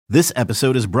This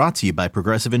episode is brought to you by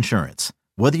Progressive Insurance.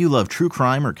 Whether you love true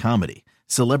crime or comedy,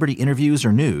 celebrity interviews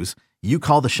or news, you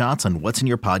call the shots on what's in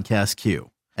your podcast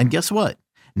queue. And guess what?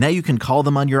 Now you can call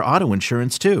them on your auto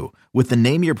insurance too with the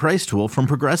Name Your Price tool from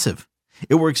Progressive.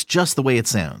 It works just the way it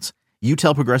sounds. You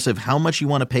tell Progressive how much you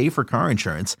want to pay for car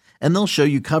insurance, and they'll show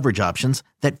you coverage options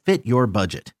that fit your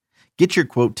budget. Get your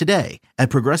quote today at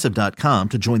Progressive.com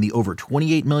to join the over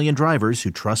 28 million drivers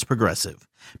who trust Progressive.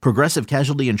 Progressive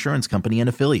Casualty Insurance Company and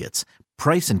Affiliates.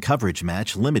 Price and coverage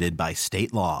match limited by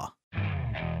state law.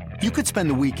 You could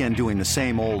spend the weekend doing the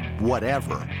same old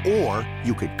whatever, or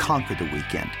you could conquer the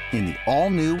weekend in the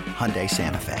all-new Hyundai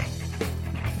Santa Fe.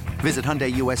 Visit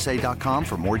HyundaiUSA.com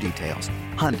for more details.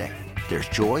 Hyundai, there's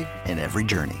joy in every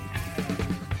journey.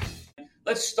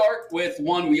 Let's start with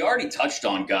one we already touched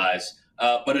on, guys.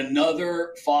 But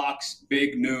another Fox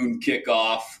Big Noon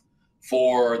kickoff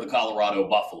for the Colorado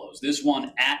Buffaloes. This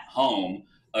one at home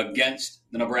against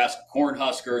the Nebraska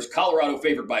Cornhuskers. Colorado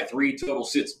favored by 3. Total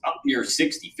sits up near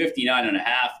 60, 59.5.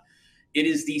 It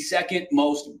is the second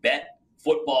most bet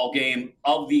football game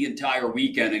of the entire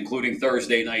weekend, including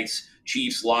Thursday night's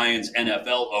Chiefs-Lions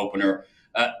NFL opener.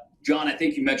 John, I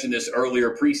think you mentioned this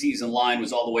earlier. Preseason line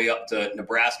was all the way up to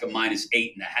Nebraska minus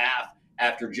 8.5.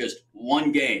 After just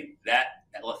one game, that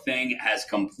thing has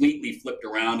completely flipped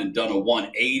around and done a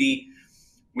 180.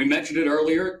 We mentioned it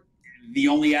earlier. The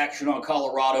only action on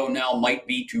Colorado now might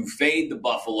be to fade the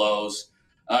Buffaloes,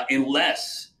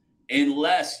 unless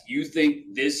you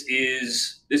think this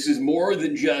is more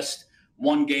than just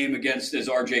one game against, as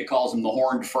RJ calls them, the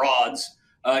horned frauds.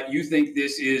 You think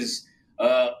this is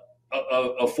a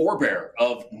forebear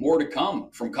of more to come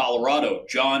from Colorado.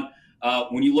 John,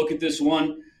 when you look at this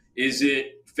one, is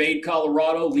it fade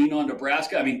Colorado, lean on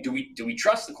Nebraska? I mean, do we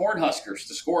trust the Cornhuskers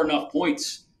to score enough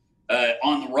points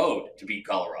on the road to beat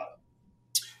Colorado?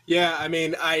 Yeah, I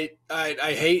mean, I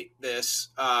hate this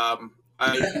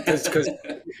because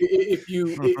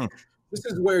this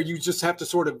is where you just have to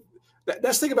sort of.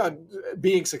 That's the thing about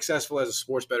being successful as a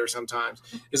sports bettor sometimes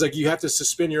is like you have to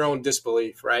suspend your own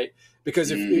disbelief, right?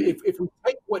 Because if we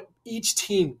take what each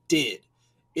team did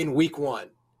in week one,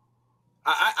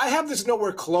 I have this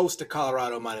nowhere close to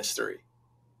Colorado minus 3.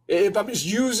 If I'm just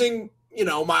using,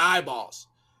 my eyeballs,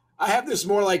 I have this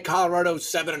more like Colorado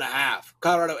 7.5,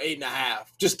 Colorado 8.5,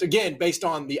 just again, based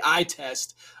on the eye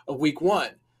test of week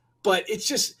one. But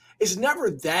it's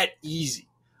never that easy.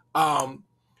 I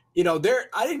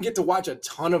didn't get to watch a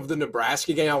ton of the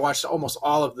Nebraska game. I watched almost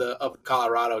all of the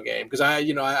Colorado game because I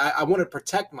want to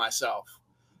protect myself.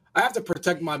 I have to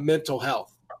protect my mental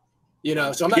health, so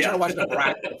I'm not trying to watch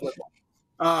Nebraska football.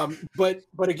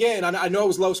 But again, I know it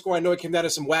was low score. I know it came down to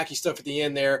some wacky stuff at the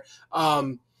end there.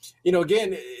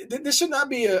 Again, this should not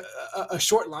be a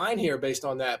short line here based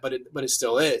on that, but it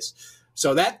still is.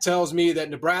 So that tells me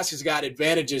that Nebraska's got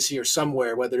advantages here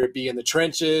somewhere, whether it be in the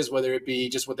trenches, whether it be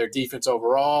just with their defense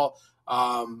overall.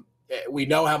 We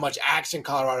know how much action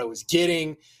Colorado is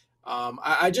getting.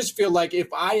 I just feel like if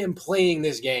I am playing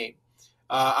this game,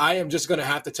 I am just going to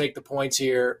have to take the points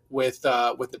here with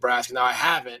Nebraska. Now I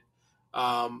haven't.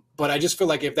 But I just feel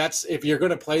like if you're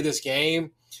going to play this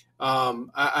game,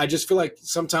 I just feel like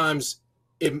sometimes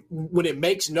when it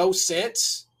makes no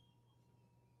sense,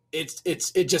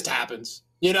 it just happens,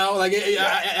 I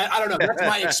don't know. That's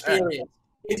my experience.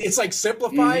 It's like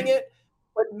simplifying it,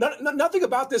 but nothing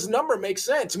about this number makes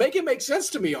sense. Make it make sense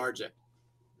to me, RJ.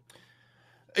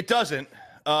 It doesn't.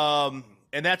 And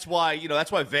that's why,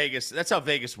 that's how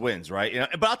Vegas wins, right?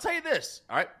 But I'll tell you this,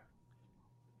 all right?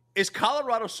 Is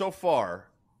Colorado so far?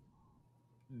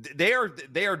 They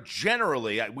are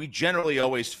generally. We generally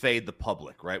always fade the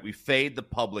public, right? We fade the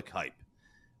public hype.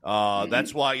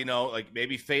 That's why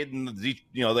maybe fading the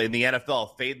in the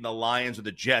NFL, fading the Lions or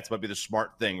the Jets might be the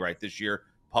smart thing, right? This year,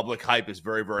 public hype is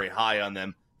very, very high on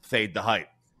them. Fade the hype.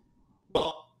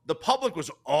 Well, the public was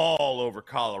all over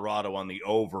Colorado on the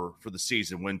over for the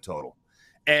season win total,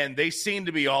 and they seem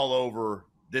to be all over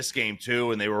this game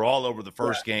too, and they were all over the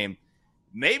first game.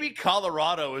 Maybe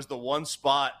Colorado is the one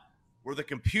spot where the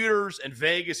computers and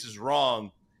Vegas is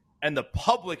wrong and the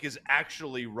public is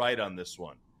actually right on this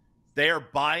one. They are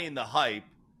buying the hype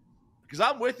because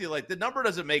I'm with you. Like, the number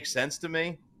doesn't make sense to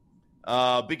me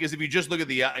because if you just look at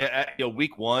the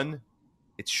week one,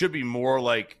 it should be more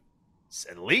like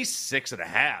at least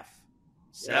 6.5,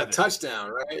 7. Yeah,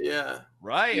 touchdown, right? Yeah.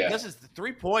 Right. Yeah. This is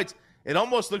 3 points. It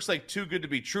almost looks like too good to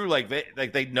be true. Like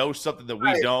they know something that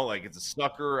we don't. Like it's a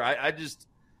sucker.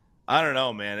 I don't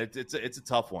know, man. It's a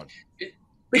tough one.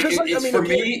 Because for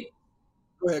me.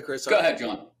 Go ahead, Chris. Go ahead,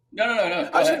 John. No.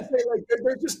 I was going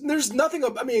to say, there's nothing.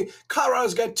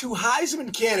 Colorado's got 2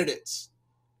 Heisman candidates.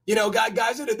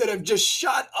 Guys that have just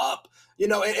shut up,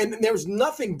 and there's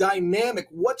nothing dynamic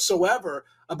whatsoever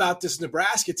about this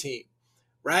Nebraska team,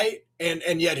 right?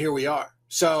 And yet here we are.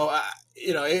 So,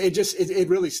 it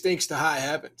really stinks to high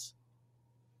heavens.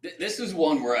 This is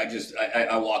one where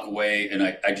I walk away and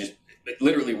I just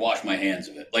literally wash my hands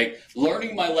of it. Like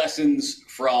learning my lessons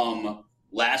from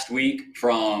last week,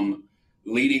 from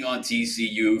leaning on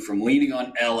TCU, from leaning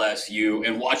on LSU,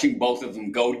 and watching both of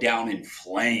them go down in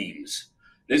flames.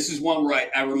 This is one where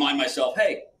I remind myself,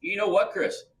 hey, you know what,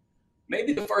 Chris?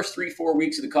 Maybe the first 3-4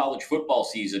 weeks of the college football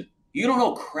season, you don't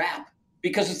know crap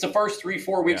because it's the first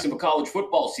 3-4 weeks of a college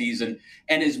football season,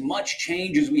 and as much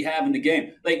change as we have in the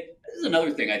game. Like, this is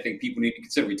another thing I think people need to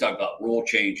consider. We talk about rule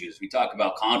changes. We talk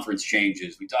about conference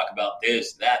changes. We talk about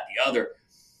this, that, the other.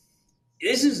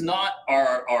 This is not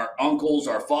our uncles,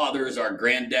 our fathers, our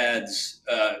granddads'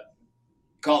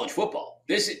 college football.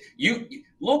 You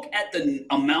look at the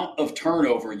amount of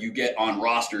turnover you get on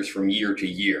rosters from year to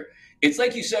year. It's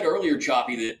like you said earlier,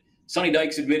 Choppy, that Sonny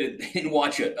Dykes admitted they didn't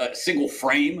watch a single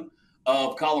frame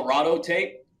of Colorado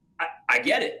tape. I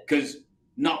get it, because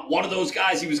not one of those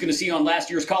guys he was going to see on last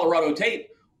year's Colorado tape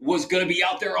was going to be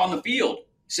out there on the field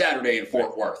Saturday in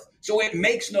Fort Worth. So it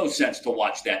makes no sense to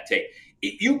watch that tape.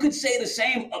 You could say the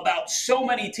same about so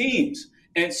many teams.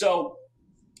 And so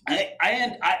I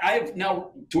have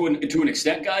now, to an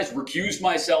extent, guys, recused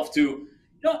myself to,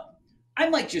 I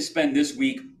might just spend this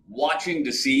week watching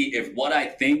to see if what I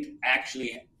think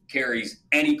actually carries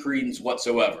any credence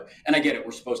whatsoever. And I get it.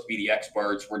 We're supposed to be the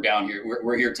experts. We're down here.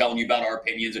 We're here telling you about our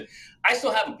opinions. I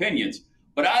still have opinions,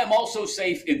 but I am also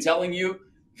safe in telling you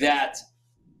that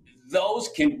those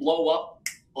can blow up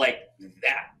like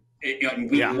that in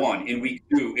week 1, in week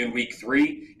 2, in week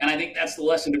 3. And I think that's the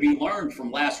lesson to be learned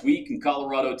from last week in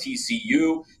Colorado,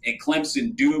 TCU, in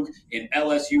Clemson, Duke, in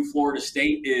LSU, Florida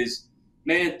State is,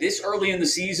 man, this early in the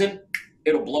season,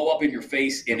 it'll blow up in your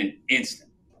face in an instant.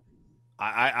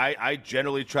 I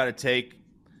generally try to take,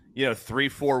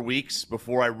 3-4 weeks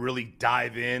before I really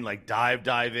dive in, like dive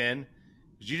in.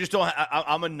 Because you just don't.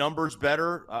 I'm a numbers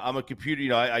better. I'm a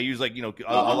computer. I use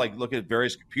I'll like look at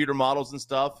various computer models and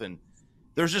stuff. And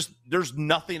there's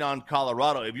nothing on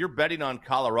Colorado. If you're betting on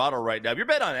Colorado right now, if you're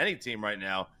betting on any team right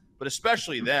now, but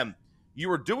especially them,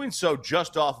 you are doing so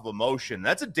just off of emotion.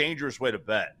 That's a dangerous way to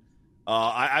bet.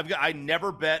 I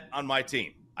never bet on my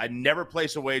team. I never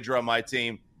place a wager on my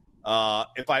team.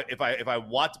 If I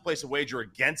want to place a wager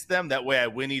against them, that way I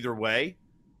win either way,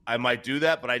 I might do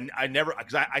that. But I never,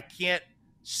 because I can't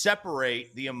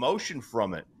separate the emotion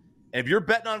from it. And if you're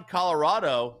betting on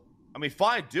Colorado, I mean,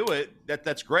 fine, do it.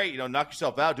 That's great. Knock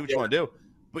yourself out, do what you want to do.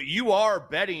 But you are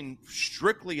betting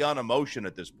strictly on emotion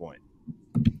at this point.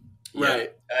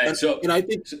 Right. And I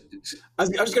think I was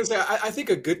going to say, I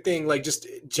think a good thing, like just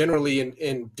generally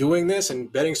in doing this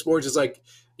and betting sports is like,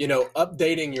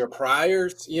 updating your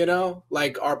priors,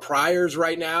 like our priors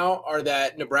right now are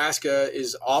that Nebraska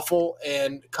is awful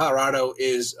and Colorado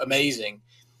is amazing.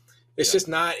 It's just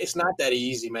not that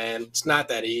easy, man. It's not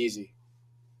that easy.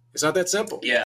 It's not that simple. Yeah.